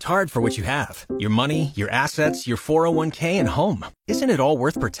worked hard for what you have. Your money, your assets, your 401k, and home. Isn't it all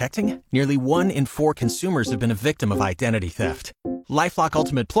worth protecting? Nearly 1 in 4 consumers have been a victim of identity theft. LifeLock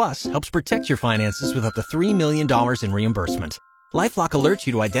Ultimate Plus helps protect your finances with up to $3 million in reimbursement. LifeLock alerts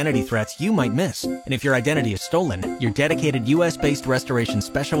you to identity threats you might miss. And if your identity is stolen, your dedicated U.S.-based restoration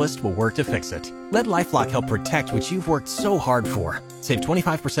specialist will work to fix it. Let LifeLock help protect what you've worked so hard for. Save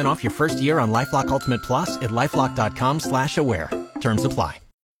 25% off your first year on LifeLock Ultimate Plus at LifeLock.com/aware. Terms apply.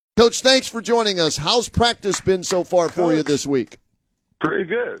 Coach, thanks for joining us. How's practice been so far for you this week? Pretty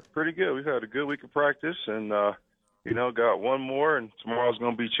good. We've had a good week of practice, and, got one more, and tomorrow's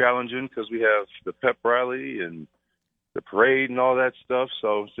going to be challenging because we have the pep rally and the parade and all that stuff.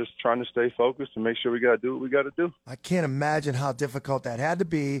 So just trying to stay focused and make sure we got to do what we got to do. I can't imagine how difficult that had to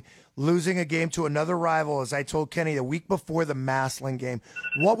be, losing a game to another rival, as I told Kenny the week before the Massillon game.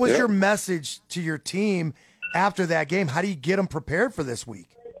 What was your message to your team after that game? How do you get them prepared for this week?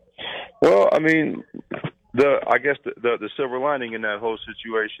 Well, I mean, the silver lining in that whole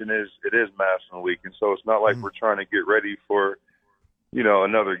situation is it is Massillon week, and so it's not like we're trying to get ready for,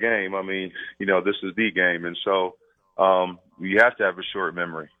 another game. I mean, this is the game, and so you have to have a short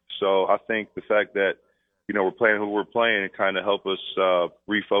memory. So I think the fact that, we're playing who we're playing kind of help us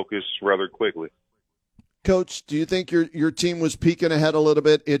refocus rather quickly. Coach, do you think your team was peeking ahead a little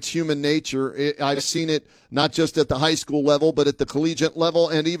bit? It's human nature. I've seen it not just at the high school level, but at the collegiate level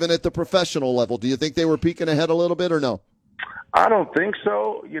and even at the professional level. Do you think they were peeking ahead a little bit or no? I don't think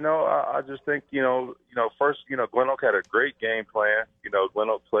so. I just think, first, Glen Oak had a great game plan. Glen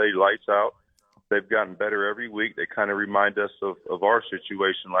Oak played lights out. They've gotten better every week. They kind of remind us of our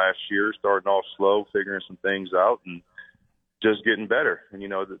situation last year, starting off slow, figuring some things out, and just getting better. And,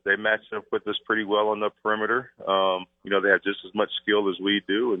 they matched up with us pretty well on the perimeter. They have just as much skill as we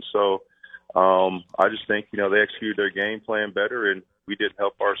do. And so I just think, they executed their game plan better, and we didn't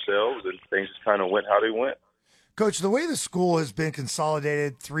help ourselves, and things just kind of went how they went. Coach, the way the school has been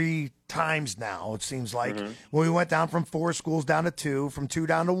consolidated 3 times now, it seems like, when we went down from 4 schools down to 2, from 2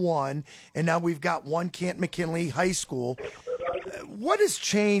 down to 1, and now we've got one McKinley High School. What has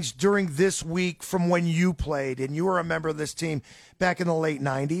changed during this week from when you played, and you were a member of this team back in the late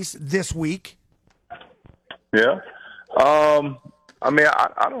 90s, this week? Yeah. I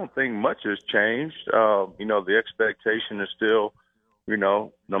don't think much has changed. The expectation is still,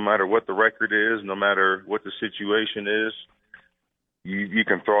 no matter what the record is, no matter what the situation is, you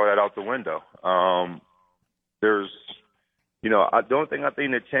can throw that out the window. The only thing I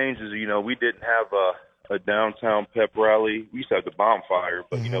think that changed is, we didn't have a downtown pep rally. We used to have the bonfire,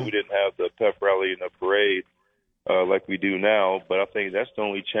 but, we didn't have the pep rally and the parade like we do now. But I think that's the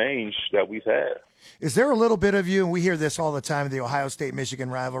only change that we've had. Is there a little bit of you, and we hear this all the time in the Ohio State-Michigan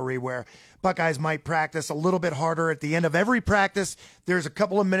rivalry, where Buckeyes might practice a little bit harder at the end of every practice? There's a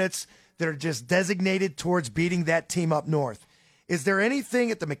couple of minutes that are just designated towards beating that team up north. Is there anything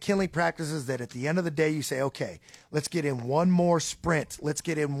at the McKinley practices that at the end of the day you say, okay, let's get in one more sprint, let's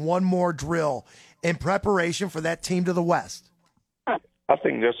get in one more drill in preparation for that team to the west? I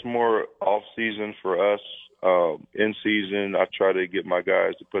think that's more off-season for us. In season, I try to get my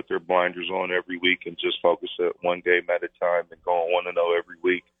guys to put their blinders on every week and just focus at one game at a time and go on 1-0 every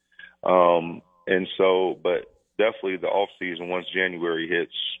week. But definitely the off season, once January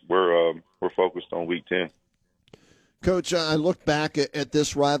hits, we're focused on week 10. Coach, I look back at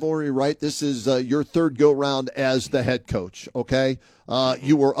this rivalry, right? This is your third go-round as the head coach, okay?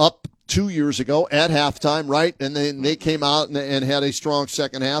 You were up 2 years ago at halftime, right? And then they came out and had a strong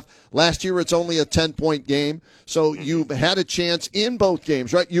second half. Last year, it's only a 10-point game. So you've had a chance in both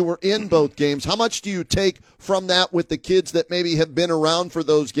games, right? You were in both games. How much do you take from that with the kids that maybe have been around for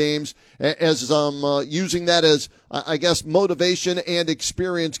those games as using that as, I guess, motivation and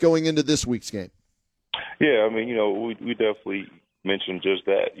experience going into this week's game? Yeah, we definitely mentioned just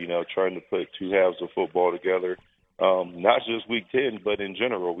that, trying to put 2 halves of football together. Not just week 10, but in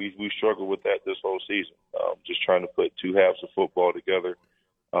general, we struggled with that this whole season. Just trying to put 2 halves of football together.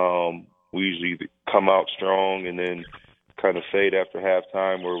 We usually come out strong and then kind of fade after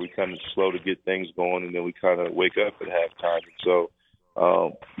halftime, where we kind of slow to get things going, and then we kind of wake up at halftime. And so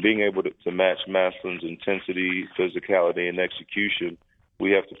being able to match Massillon's intensity, physicality, and execution,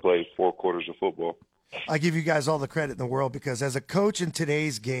 we have to play 4 quarters of football. I give you guys all the credit in the world, because as a coach in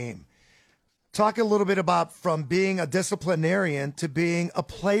today's game, talk a little bit about from being a disciplinarian to being a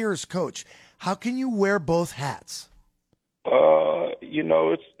player's coach. How can you wear both hats?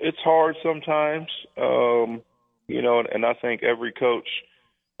 It's hard sometimes, and I think every coach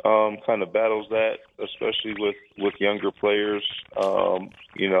kind of battles that, especially with younger players, how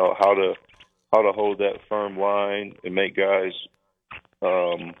to hold that firm line and make guys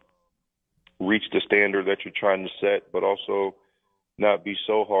reach the standard that you're trying to set, but also not be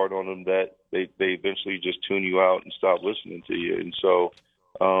so hard on them that they eventually just tune you out and stop listening to you. And so,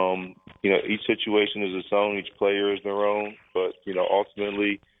 each situation is its own, each player is their own, but,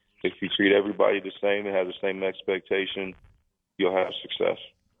 ultimately, if you treat everybody the same and have the same expectation, you'll have success.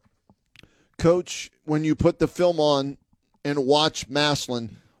 Coach, when you put the film on and watch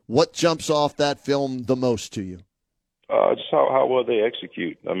Massillon, what jumps off that film the most to you? Just how well they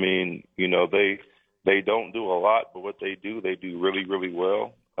execute. I mean, they don't do a lot, but what they do really, really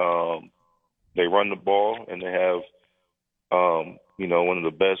well. They run the ball, and they have, one of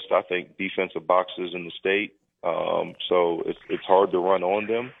the best, I think, defensive boxes in the state. So it's hard to run on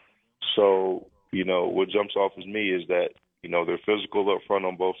them. So, what jumps off as me is that, they're physical up front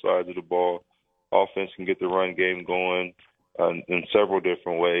on both sides of the ball. Offense can get the run game going in several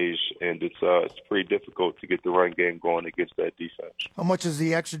different ways, and it's pretty difficult to get the run game going against that defense. How much is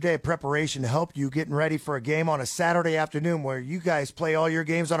the extra day of preparation to help you getting ready for a game on a Saturday afternoon where you guys play all your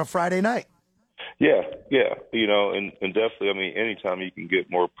games on a Friday night? Yeah, and definitely, I mean, anytime you can get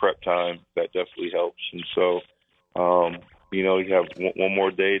more prep time, that definitely helps. And so, you have one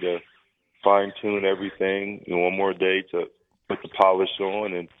more day to fine-tune everything, one more day to put the polish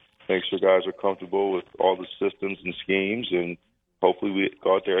on and make sure guys are comfortable with all the systems and schemes, and hopefully we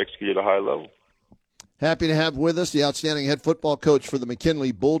go out there and execute at a high level. Happy to have with us the outstanding head football coach for the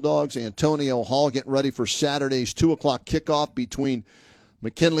McKinley Bulldogs, Antonio Hall, getting ready for Saturday's 2 o'clock kickoff between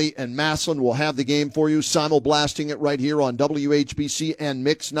McKinley and Massillon. Will have the game for you, simulblasting it right here on WHBC and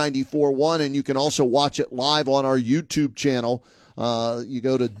Mix 94.1, and you can also watch it live on our YouTube channel. You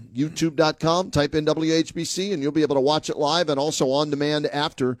go to youtube.com, type in WHBC, and you'll be able to watch it live and also on demand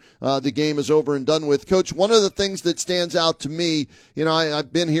after the game is over and done with. Coach, one of the things that stands out to me,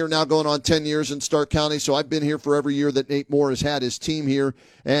 I've been here now going on 10 years in Stark County, so I've been here for every year that Nate Moore has had his team here,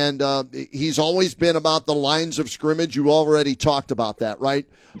 and he's always been about the lines of scrimmage. You already talked about that, right?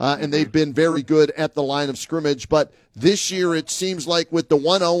 And they've been very good at the line of scrimmage, but this year it seems like with the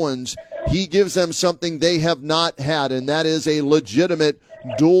 1-0s, he gives them something they have not had, and that is a legitimate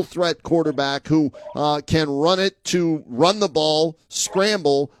dual-threat quarterback who can run the ball,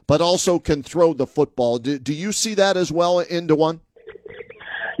 scramble, but also can throw the football. Do you see that as well into one?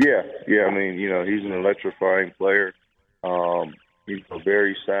 Yeah. I mean, he's an electrifying player. He's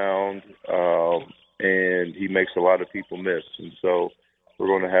very sound, and he makes a lot of people miss. And so we're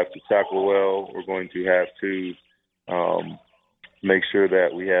going to have to tackle well. We're going to have to make sure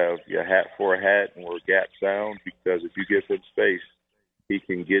that we have a hat for a hat and we're gap sound, because if you give him space, he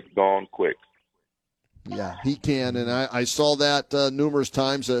can get gone quick. Yeah, he can, and I saw that numerous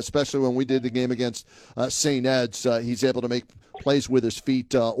times, especially when we did the game against St. Ed's. He's able to make plays with his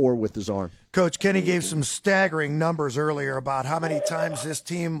feet or with his arm. Coach Kenny gave some staggering numbers earlier about how many times this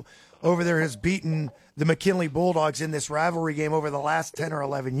team over there has beaten the McKinley Bulldogs in this rivalry game over the last 10 or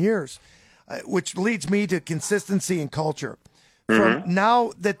 11 years, which leads me to consistency and culture. From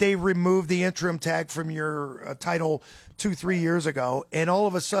now that they removed the interim tag from your title 2-3 years ago, and all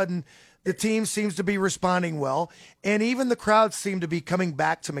of a sudden the team seems to be responding well, and even the crowds seem to be coming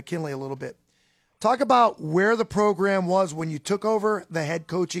back to McKinley a little bit. Talk about where the program was when you took over the head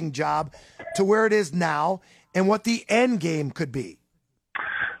coaching job to where it is now, and what the end game could be.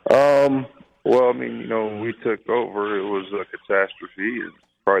 Well, I mean, when we took over, it was a catastrophe. It's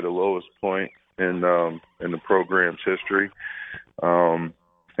probably the lowest point in the program's history. I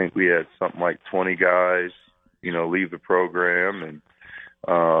think we had something like 20 guys, leave the program, and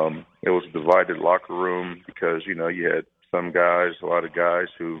it was a divided locker room because, you had a lot of guys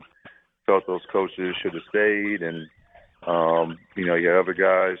who felt those coaches should have stayed, and you had other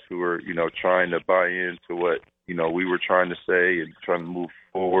guys who were, trying to buy into what, we were trying to say and trying to move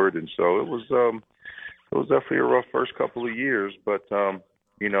forward. And so it was definitely a rough first couple of years, but now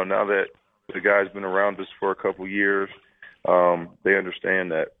that the guys been around us for a couple of years, they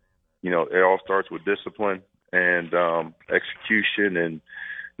understand that, it all starts with discipline and execution, and,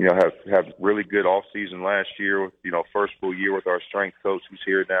 have really good off season last year with, first full year with our strength coach who's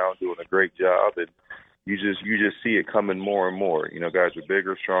here now doing a great job. And you just see it coming more and more. Guys are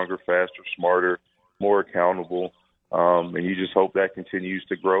bigger, stronger, faster, smarter, more accountable. And you just hope that continues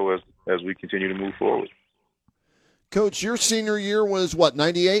to grow as we continue to move forward. Coach, your senior year was what,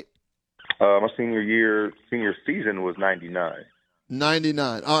 98? My senior season was 99.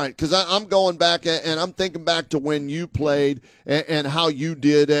 99. All right, because I'm going back and I'm thinking back to when you played and how you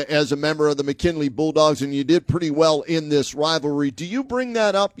did as a member of the McKinley Bulldogs, and you did pretty well in this rivalry. Do you bring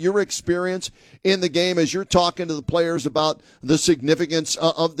that up, your experience in the game, as you're talking to the players about the significance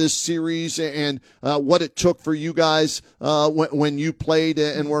of this series and what it took for you guys when you played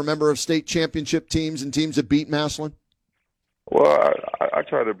and were a member of state championship teams and teams that beat Massillon? Well, I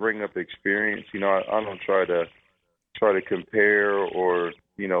try to bring up experience. You know, I don't try to compare or,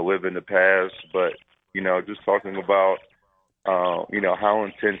 you know, live in the past, but, you know, just talking about, you know, how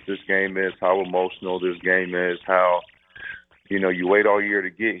intense this game is, how emotional this game is, how, you know, you wait all year to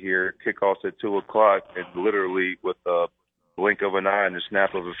get here, kickoffs at 2 o'clock, and literally with a blink of an eye and the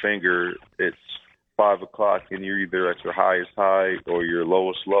snap of a finger, it's 5 o'clock, and you're either at your highest high or your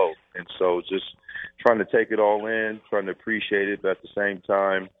lowest low. And so just trying to take it all in, trying to appreciate it, but at the same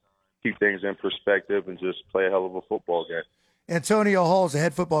time, keep things in perspective and just play a hell of a football game. Antonio Hall is the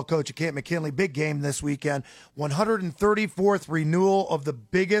head football coach at Camp McKinley. Big game this weekend. 134th renewal of the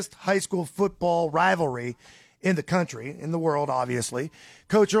biggest high school football rivalry in the country, in the world, obviously.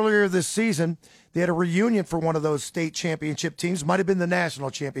 Coach, earlier this season, they had a reunion for one of those state championship teams. Might have been the national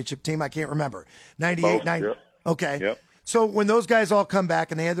championship team. I can't remember. 98, 90. Yep. Okay. Yep. So when those guys all come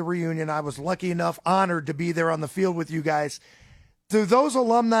back and they had the reunion, I was lucky enough, honored to be there on the field with you guys. Do those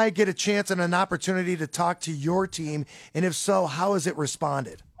alumni get a chance and an opportunity to talk to your team? And if so, how has it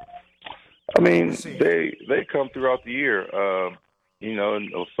responded? I mean, they come throughout the year. You know, and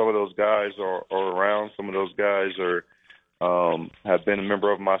some of those guys are around. Some of those guys are have been a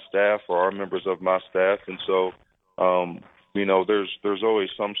member of my staff or are members of my staff. And so, you know, there's always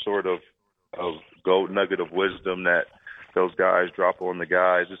some sort of gold nugget of wisdom that those guys drop on the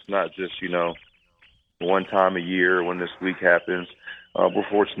guys. It's not just, you know, one time a year when this week happens. We're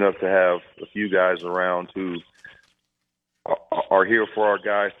fortunate enough to have a few guys around who are here for our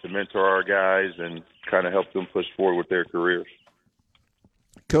guys, to mentor our guys and kind of help them push forward with their careers.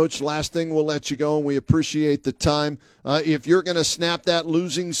 Coach, last thing, we'll let you go, and we appreciate the time. If you're going to snap that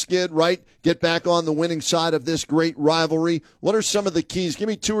losing skid, right, get back on the winning side of this great rivalry, what are some of the keys? Give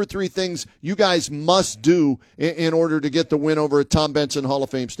me 2 or 3 things you guys must do in order to get the win over at Tom Benson Hall of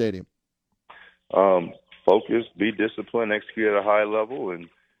Fame Stadium. Focus, be disciplined, execute at a high level, and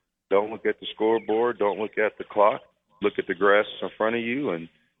don't look at the scoreboard, don't look at the clock, look at the grass in front of you and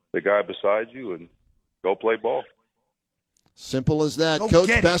the guy beside you, and go play ball. Simple as that. Go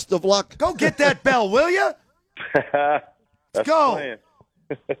Coach, best of luck. Go get that bell, will you? Let's go.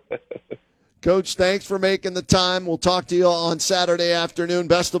 Coach, thanks for making the time. We'll talk to you on Saturday afternoon.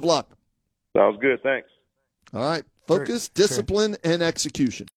 Best of luck. Sounds good. Thanks. All right. Focus, discipline, and execution.